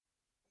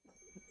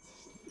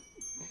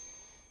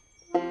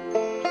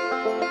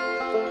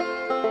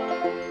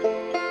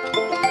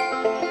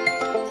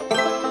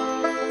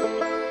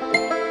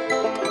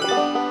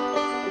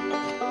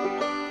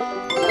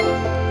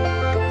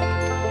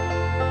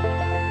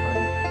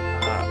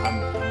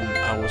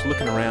was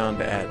looking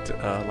around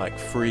at like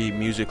free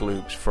music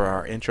loops for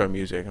our intro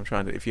music. I'm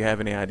trying to, if you have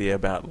any idea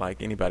about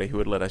like anybody who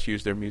would let us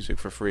use their music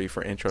for free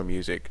for intro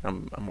music,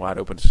 I'm wide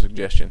open to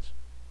suggestions.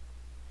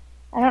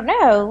 I don't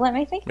know. Let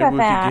me think about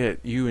that. Maybe we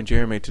could get you and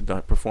Jeremy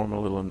to perform a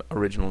little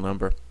original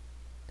number.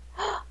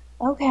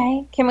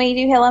 Okay. Can we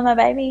do Hello My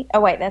Baby? Oh,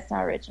 wait, that's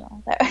not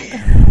original.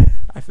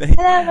 I think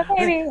Hello My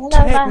Baby. Hello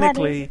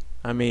technically,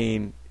 My I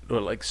mean,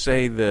 like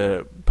say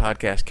the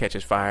podcast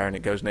catches fire and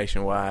it goes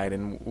nationwide,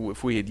 and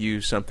if we had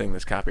used something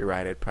that's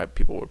copyrighted,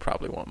 people would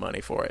probably want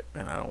money for it,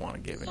 and I don't want to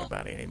give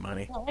anybody any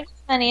money.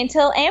 Money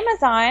until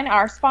Amazon,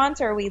 our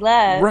sponsor we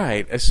love.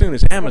 Right. As soon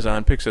as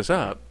Amazon picks us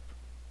up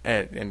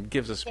and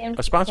gives us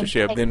a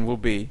sponsorship, then we'll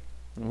be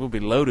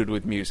loaded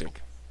with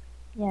music.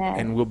 Yeah.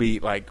 And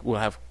we'll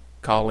have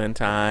call-in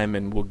time,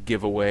 and we'll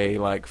give away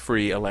like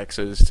free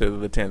Alexas to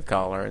the 10th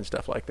caller and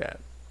stuff like that.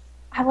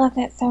 I love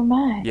that so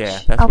much. Yeah,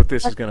 that's what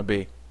this is going to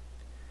be.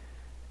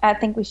 I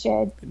think we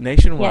should.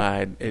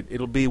 Nationwide,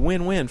 it'll be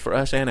win-win for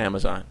us and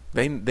Amazon.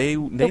 They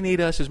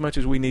need us as much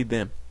as we need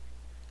them.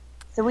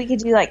 So we could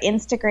do like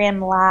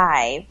Instagram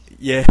Live.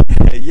 Yeah.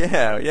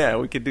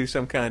 We could do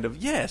some kind of,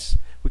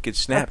 we could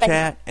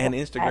Snapchat and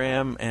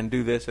Instagram and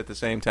do this at the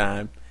same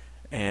time.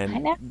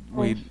 And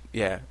we'd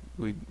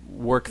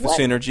work the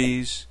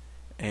synergies,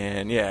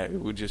 and it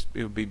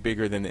would be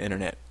bigger than the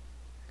internet.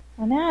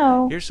 I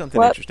know. Here's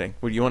something interesting.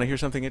 Would you want to hear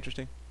something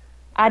interesting?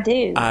 I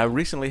do. I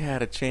recently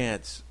had a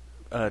chance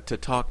to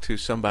talk to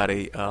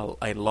somebody,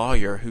 a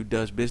lawyer who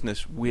does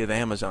business with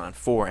Amazon,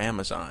 for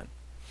Amazon.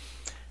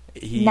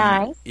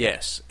 Nice.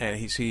 Yes, and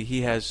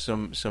he has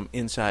some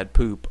inside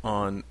poop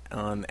on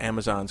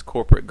Amazon's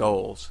corporate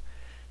goals,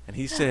 and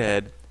he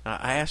said,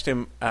 I asked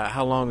him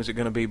how long is it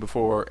going to be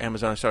before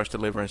Amazon starts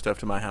delivering stuff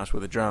to my house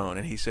with a drone,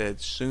 and he said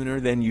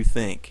sooner than you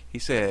think. He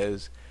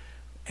says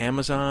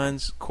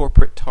Amazon's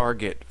corporate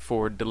target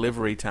for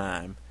delivery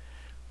time,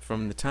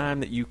 from the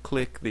time that you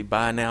click the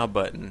Buy Now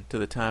button to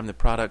the time the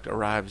product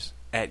arrives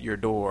at your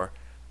door,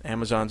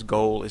 Amazon's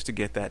goal is to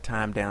get that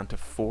time down to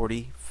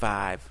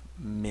 45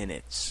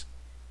 minutes.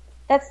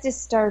 That's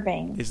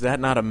disturbing. Is that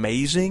not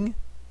amazing?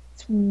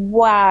 It's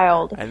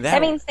wild. And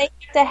that means they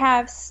have to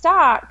have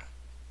stock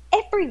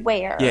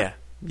everywhere.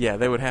 Yeah,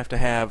 they would have to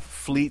have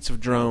fleets of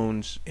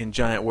drones in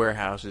giant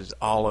warehouses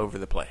all over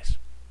the place.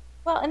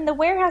 Well, and the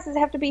warehouses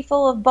have to be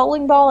full of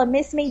bowling ball and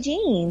Miss Me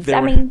jeans.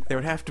 There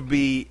would have to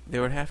be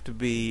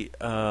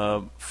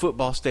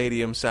football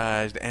stadium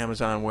sized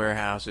Amazon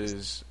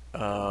warehouses as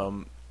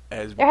all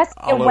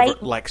over,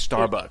 like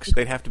Starbucks.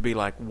 They'd have to be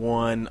like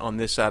one on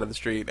this side of the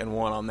street and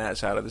one on that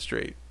side of the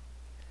street.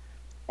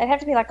 There'd have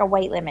to be like a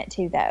weight limit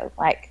too, though.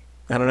 Like,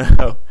 I don't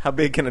know, how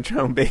big can a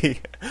drone be?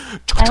 I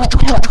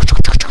don't know.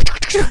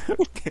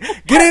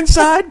 Get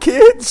inside,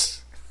 kids.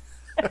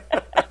 I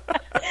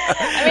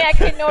mean, I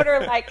couldn't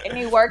order like a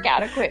new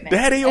workout equipment.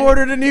 Daddy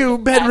ordered a new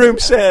bedroom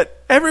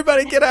set.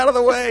 Everybody get out of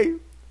the way.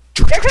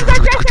 There comes our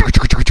dresser.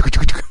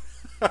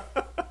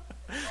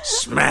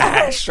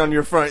 Smash on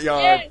your front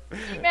yard. Yeah.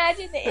 Can you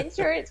imagine the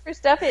insurance for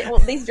stuff?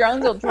 These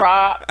drones will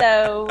drop,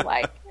 though,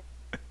 like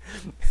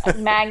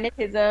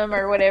magnetism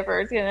or whatever.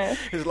 It's gonna.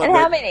 And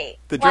how many?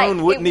 The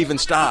drone wouldn't even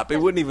stop. It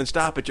wouldn't even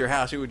stop at your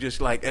house. It would just,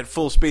 like, at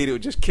full speed, it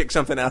would just kick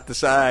something out the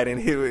side,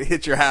 and it would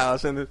hit your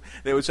house, and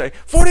they would say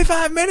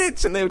 45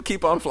 minutes, and they would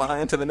keep on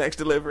flying to the next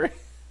delivery.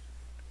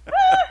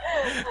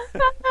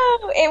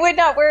 It would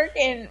not work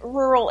in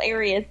rural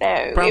areas,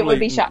 though. Probably, it would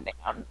be shot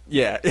down.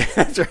 Yeah,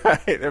 that's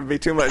right. There'd be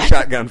too much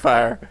shotgun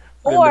fire.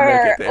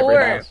 Or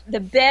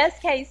the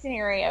best case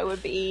scenario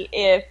would be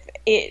if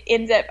it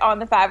ends up on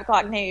the 5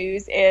 o'clock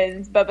news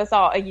and Bubba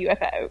saw a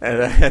UFO.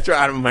 That's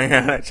right,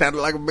 man. That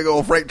sounded like a big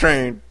old freight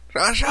train. So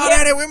I shot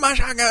at it with my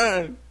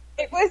shotgun.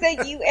 It was a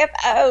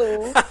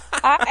UFO.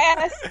 I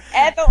asked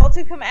Ethel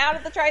to come out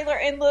of the trailer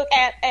and look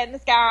at the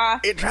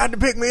sky. It tried to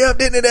pick me up,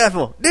 didn't it,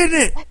 Ethel? Didn't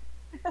it?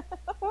 I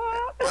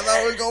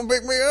thought it was going to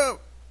pick me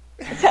up.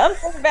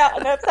 Something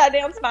about an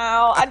upside-down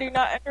smile. I do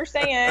not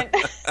understand.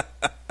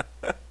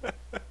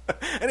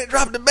 And it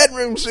dropped a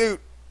bedroom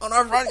suit on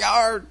our front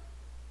yard.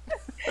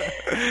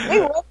 We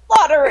won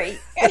lottery.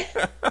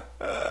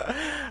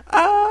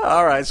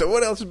 All right, so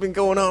what else has been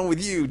going on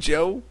with you,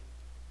 Joe?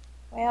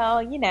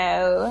 Well,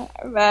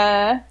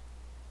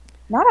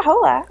 not a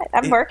whole lot.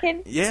 I'm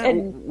working. Yeah,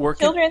 and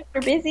working. Children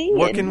are busy.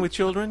 Working with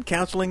children,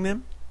 counseling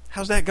them.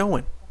 How's that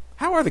going?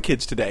 How are the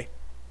kids today?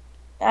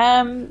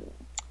 They're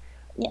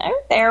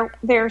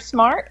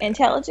smart,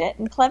 intelligent,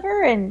 and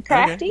clever, and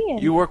crafty. Okay.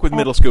 You work with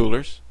middle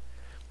schoolers.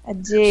 I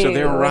do. So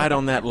they're right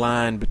on that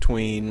line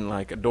between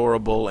like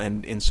adorable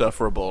and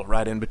insufferable,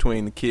 right in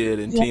between the kid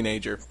and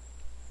teenager.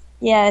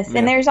 Yes,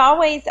 and there's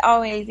always,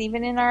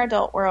 even in our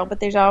adult world, but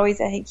there's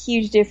always a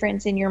huge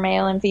difference in your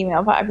male and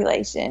female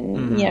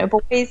population. Mm-hmm.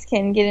 Boys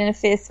can get in a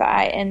fist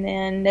fight and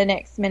then the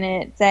next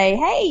minute say,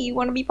 hey, you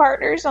want to be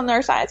partners on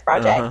our science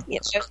project?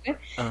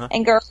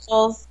 And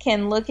girls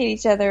can look at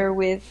each other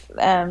with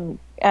a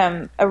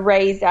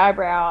raised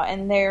eyebrow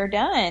and they're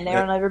done.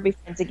 They'll never be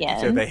friends again.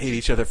 So they hate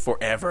each other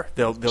forever.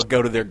 They'll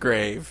go to their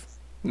grave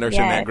nursing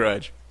that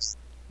grudge.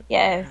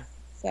 Yes.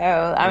 So,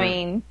 I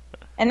mean...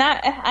 And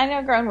I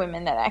know grown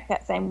women that act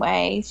that same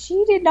way.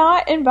 She did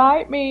not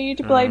invite me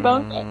to play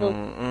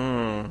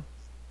bunco.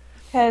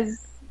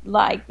 Because,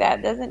 like,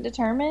 that doesn't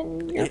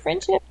determine your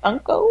friendship,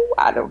 Bunko.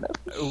 I don't know.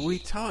 We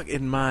talk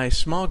in my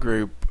small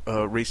group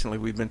recently.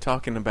 We've been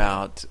talking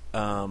about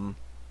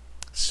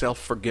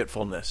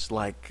self-forgetfulness,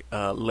 like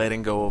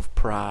letting go of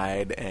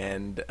pride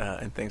and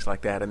things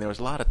like that. And there was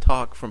a lot of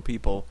talk from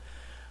people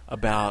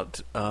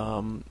about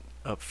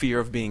a fear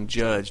of being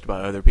judged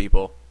by other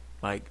people,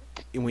 like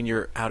when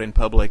you're out in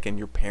public and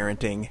you're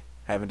parenting,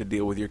 having to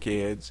deal with your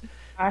kids.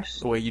 Gosh.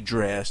 The way you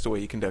dress, the way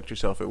you conduct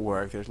yourself at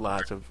work. There's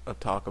lots of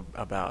talk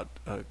about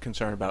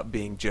concern about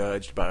being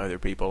judged by other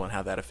people and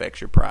how that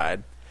affects your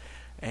pride.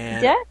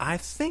 And yeah. I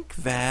think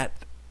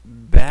that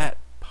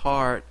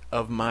part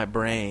of my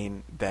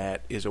brain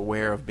that is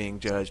aware of being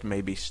judged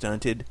may be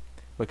stunted,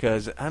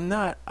 because I'm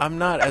not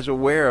as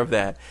aware of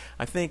that.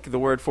 I think the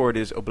word for it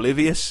is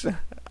oblivious.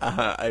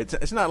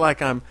 It's not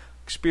like I'm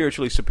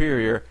spiritually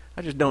superior.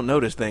 I just don't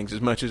notice things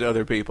as much as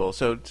other people.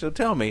 So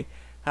tell me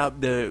how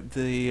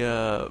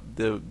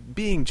the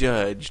being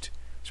judged.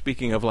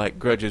 Speaking of like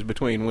grudges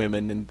between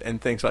women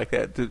and things like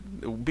that,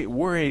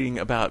 worrying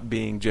about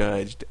being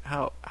judged.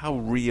 How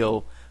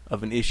real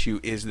of an issue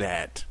is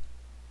that?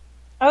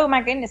 Oh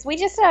my goodness, we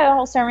just had a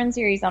whole sermon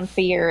series on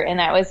fear, and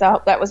that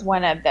was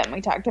one of them.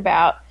 We talked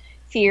about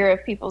fear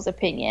of people's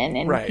opinion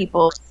and right.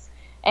 people's,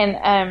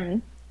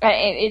 and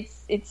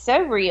it's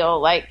so real.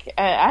 Like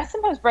I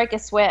sometimes break a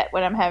sweat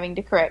when I'm having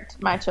to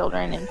correct my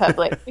children in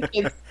public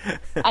because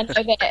I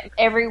know that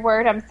every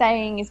word I'm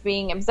saying is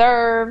being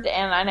observed,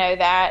 and I know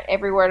that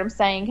every word I'm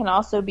saying can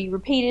also be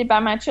repeated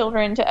by my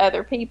children to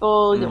other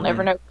people. You'll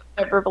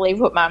never believe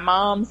what my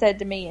mom said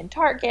to me in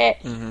Target,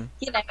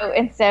 you know.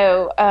 And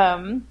so,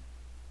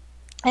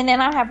 and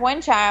then I have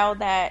one child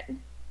that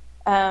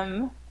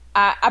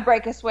I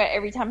break a sweat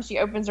every time she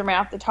opens her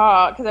mouth to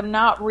talk because I'm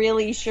not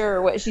really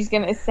sure what she's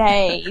going to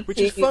say. Which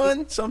is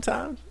fun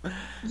sometimes.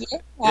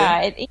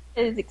 Yeah, it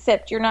is,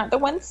 except you're not the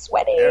one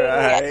sweating.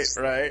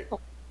 Right.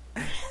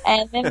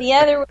 And then the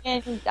other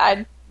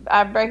one,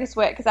 I break a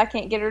sweat because I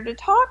can't get her to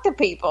talk to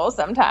people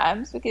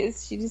sometimes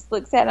because she just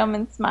looks at them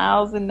and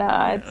smiles and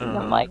nods. And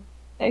I'm like,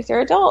 those are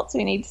adults.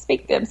 We need to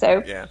speak to them.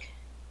 So,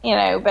 you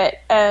know, but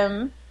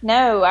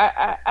no,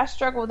 I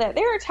struggle with that.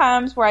 There are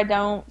times where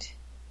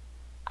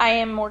I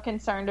am more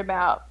concerned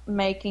about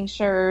making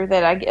sure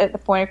that I get the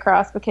point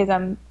across because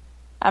I'm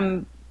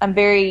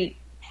very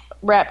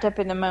wrapped up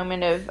in the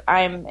moment of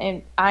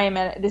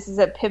this is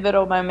a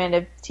pivotal moment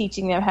of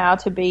teaching them how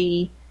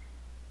to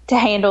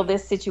handle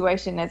this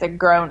situation as a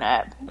grown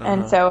up.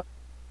 And so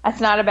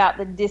it's not about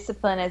the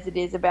discipline as it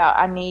is about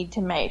I need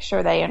to make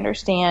sure they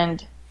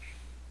understand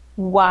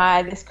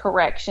why this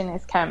correction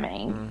is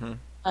coming.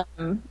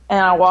 And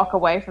I'll walk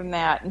away from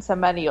that and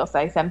somebody will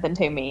say something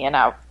to me and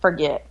I'll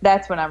forget.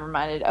 That's when I'm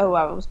reminded, I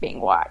was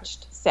being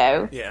watched.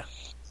 So yeah.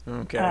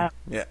 Okay.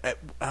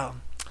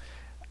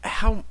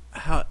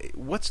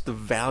 What's the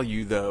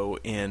value though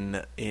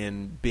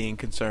in being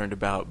concerned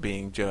about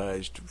being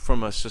judged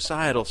from a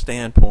societal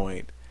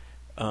standpoint?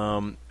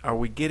 Are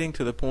we getting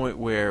to the point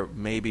where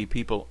maybe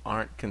people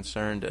aren't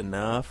concerned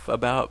enough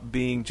about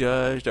being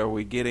judged? Are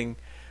we getting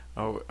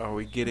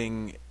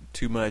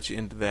too much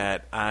into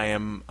that I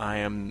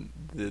am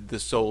the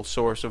sole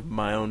source of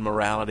my own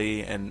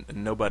morality and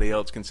nobody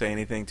else can say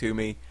anything to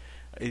me?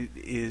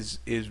 Is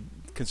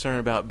concern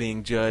about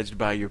being judged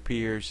by your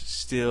peers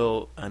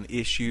still an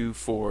issue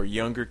for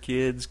younger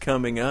kids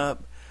coming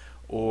up,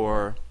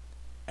 or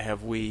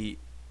have we,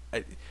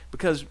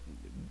 because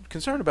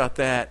concern about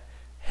that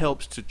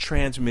helps to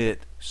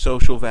transmit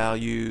social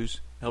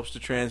values, helps to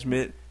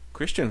transmit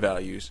Christian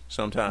values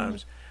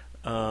sometimes.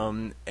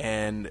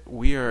 And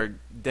we are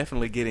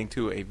definitely getting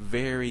to a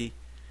very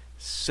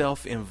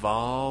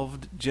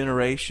self-involved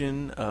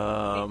generation.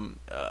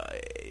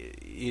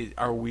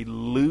 Are we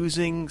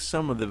losing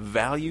some of the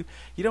value?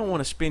 You don't want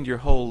to spend your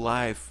whole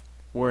life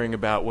worrying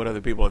about what other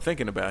people are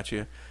thinking about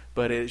you,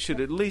 but it should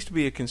at least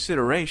be a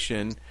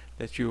consideration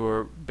that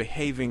you're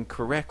behaving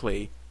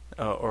correctly,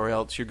 or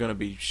else you're going to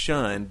be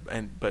shunned.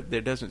 But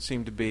there doesn't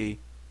seem to be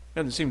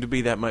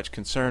that much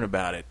concern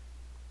about it.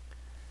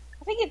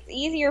 I think it's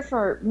easier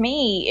for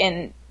me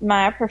in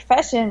my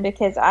profession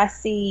because I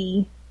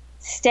see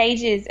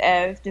stages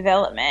of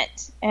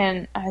development,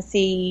 and I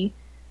see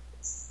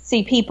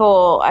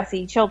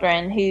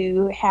children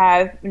who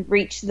have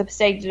reached the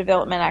stage of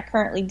development I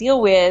currently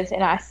deal with,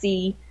 and I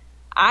see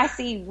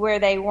where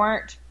they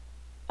weren't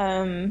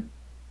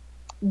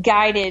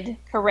guided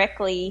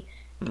correctly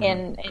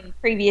in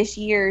previous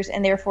years,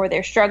 and therefore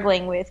they're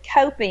struggling with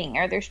coping,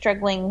 or they're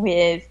struggling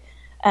with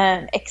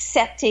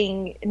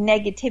accepting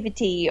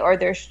negativity, or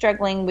they're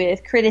struggling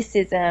with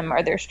criticism,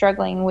 or they're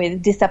struggling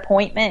with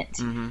disappointment.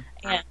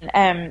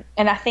 And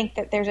I think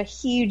that there's a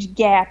huge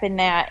gap in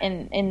that,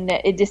 and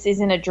that it just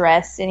isn't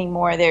addressed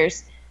anymore.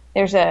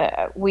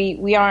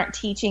 We aren't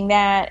teaching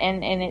that,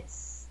 and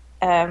it's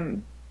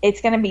going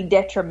to be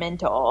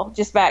detrimental.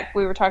 Just back,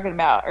 we were talking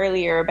about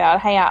earlier about,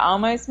 hey, I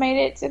almost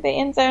made it to the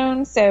end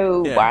zone,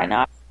 so why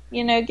not,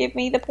 give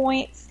me the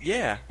points?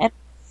 Yeah. And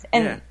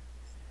And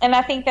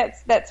I think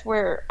that's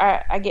where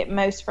I get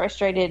most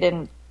frustrated,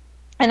 and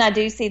I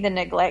do see the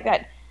neglect.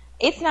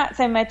 It's not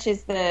so much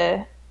as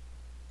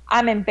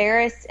I'm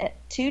embarrassed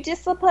to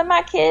discipline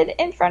my kid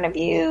in front of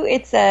you.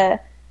 It's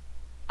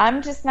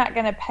I'm just not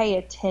going to pay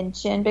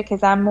attention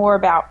because I'm more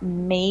about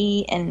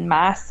me and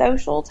my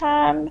social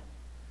time.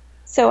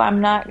 So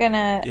I'm not going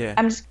to,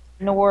 I'm just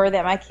going to ignore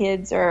that my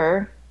kids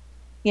are,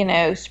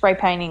 spray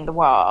painting the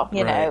wall,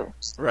 know.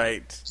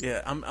 Right.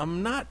 Yeah.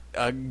 I'm not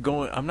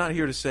I'm not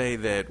here to say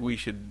that we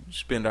should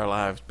spend our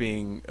lives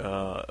being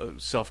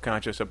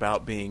self-conscious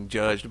about being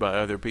judged by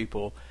other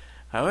people.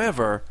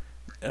 However,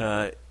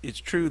 it's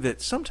true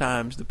that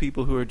sometimes the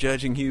people who are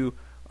judging you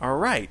are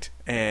right,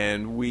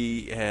 and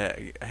we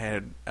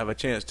have a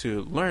chance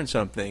to learn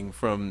something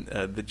from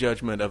the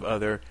judgment of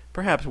other,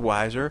 perhaps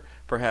wiser,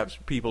 perhaps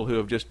people who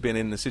have just been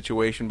in the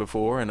situation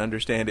before and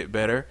understand it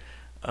better.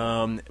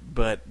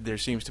 But there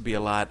seems to be a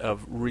lot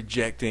of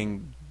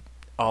rejecting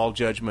all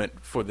judgment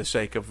for the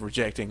sake of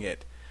rejecting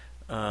it,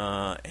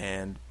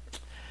 and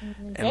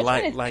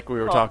like we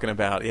were talking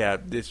about,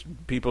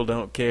 people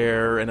don't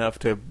care enough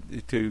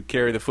to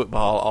carry the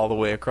football all the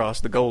way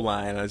across the goal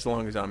line. As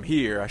long as I'm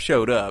here, I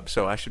showed up,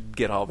 so I should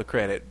get all the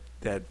credit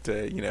that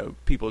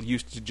people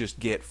used to just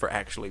get for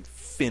actually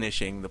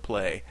finishing the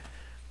play.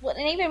 Well,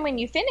 and even when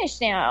you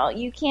finish now,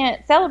 you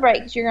can't celebrate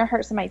because you're going to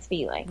hurt somebody's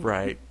feelings.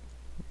 Right.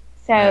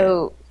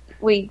 So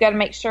we've got to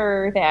make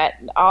sure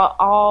that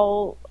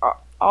all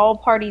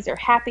parties are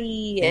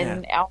happy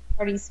and all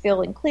parties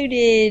feel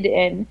included.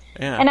 And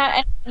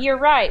you're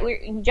right.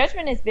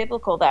 Judgment is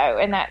biblical, though,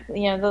 and that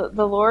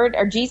the Lord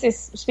or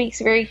Jesus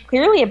speaks very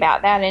clearly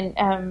about that,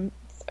 and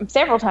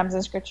several times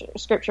in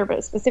Scripture,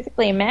 but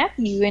specifically in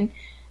Matthew.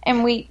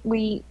 And we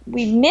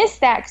miss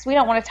that because we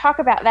don't want to talk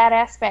about that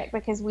aspect,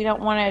 because we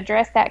don't want to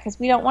address that, because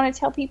we don't want to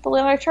tell people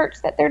in our church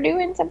that they're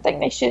doing something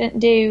they shouldn't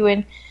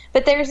do.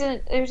 But there's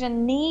a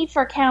need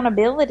for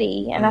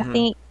accountability, and I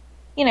think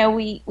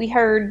we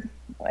heard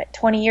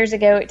 20 years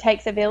ago it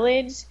takes a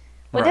village.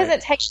 Well, it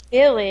doesn't take a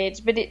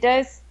village, but it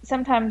does.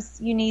 Sometimes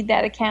you need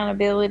that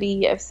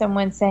accountability of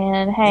someone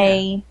saying,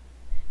 "Hey,"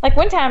 like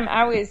one time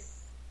I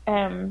was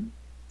having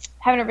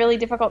a really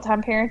difficult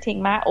time parenting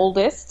my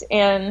oldest,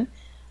 and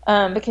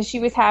because she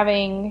was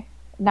having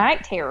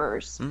night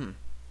terrors, and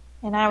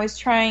I was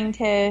trying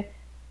to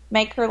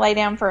make her lay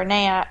down for a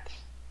nap,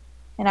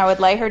 and I would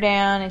lay her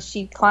down, and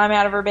she'd climb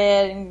out of her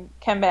bed and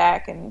come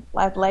back, and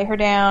I'd lay her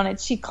down, and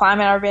she'd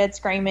climb out of her bed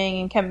screaming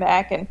and come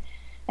back,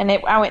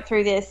 I went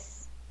through this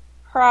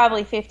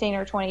probably 15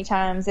 or 20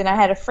 times, and I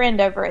had a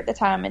friend over at the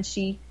time, and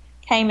she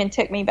came and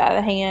took me by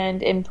the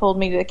hand and pulled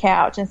me to the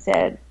couch and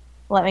said,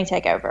 "Let me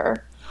take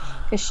over,"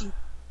 because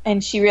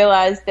she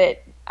realized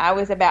that I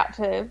was about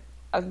to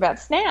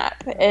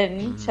snap,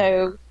 and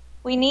so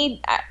we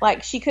need,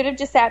 like, she could have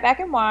just sat back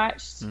and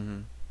watched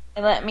and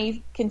let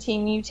me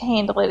continue to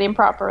handle it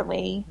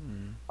improperly,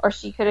 or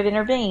she could have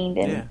intervened,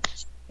 and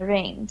she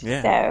intervened.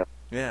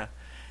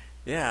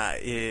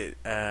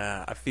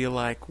 I feel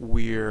like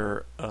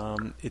we're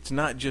it's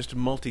not just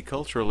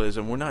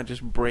multiculturalism. We're not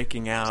just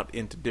breaking out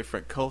into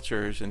different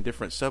cultures and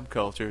different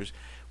subcultures.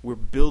 We're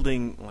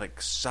building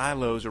like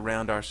silos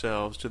around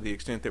ourselves to the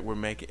extent that we're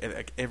making,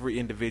 like, every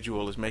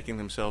individual is making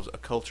themselves a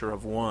culture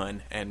of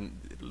one and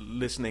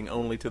listening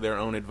only to their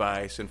own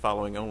advice and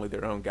following only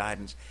their own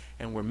guidance,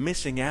 and we're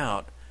missing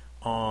out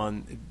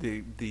on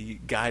the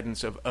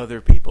guidance of other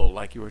people,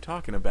 like you were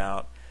talking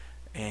about.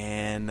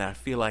 And I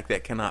feel like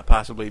that cannot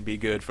possibly be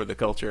good for the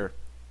culture,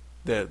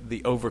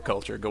 the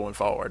overculture going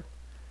forward.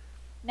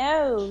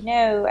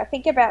 No. I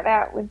think about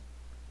that with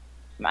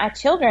my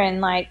children.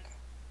 Like,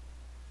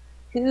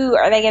 who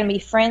are they going to be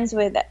friends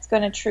with that's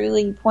going to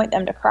truly point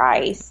them to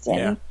Christ,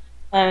 and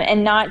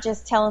not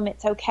just tell them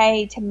it's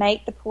okay to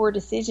make the poor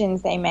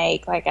decisions they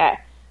make. Like,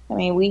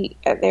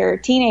 there are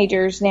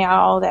teenagers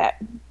now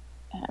that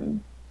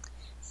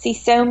see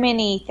so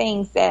many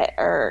things that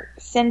are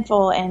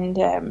sinful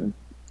and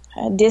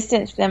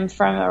distance them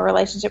from a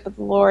relationship with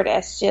the Lord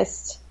as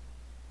just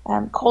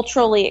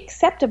culturally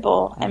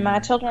acceptable. And my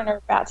children are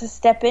about to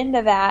step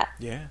into that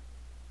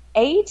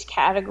age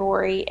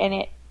category, and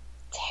it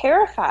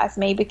terrifies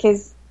me,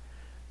 because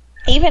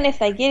even if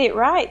they get it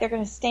right, they're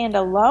going to stand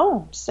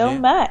alone so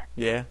much.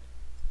 You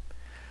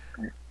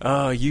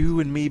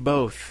and me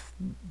both.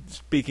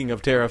 Speaking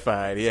of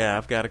terrified,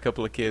 I've got a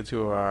couple of kids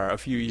who are a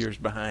few years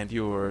behind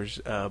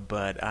yours,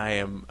 but I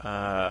am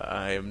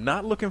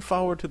not looking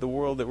forward to the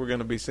world that we're going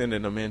to be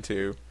sending them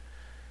into.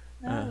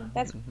 No,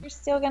 we're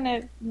still going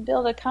to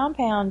build a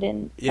compound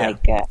and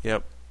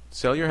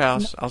sell your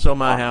house. I'll sell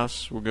my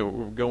house. We're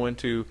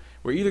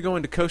either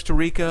going to Costa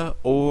Rica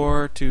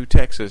or to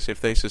Texas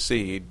if they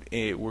secede.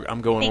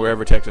 I'm going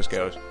wherever Texas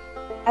goes.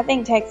 I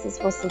think Texas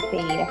will succeed.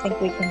 I think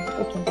we can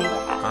do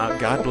that.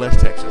 God bless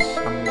Texas.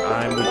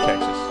 I'm with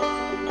Texas.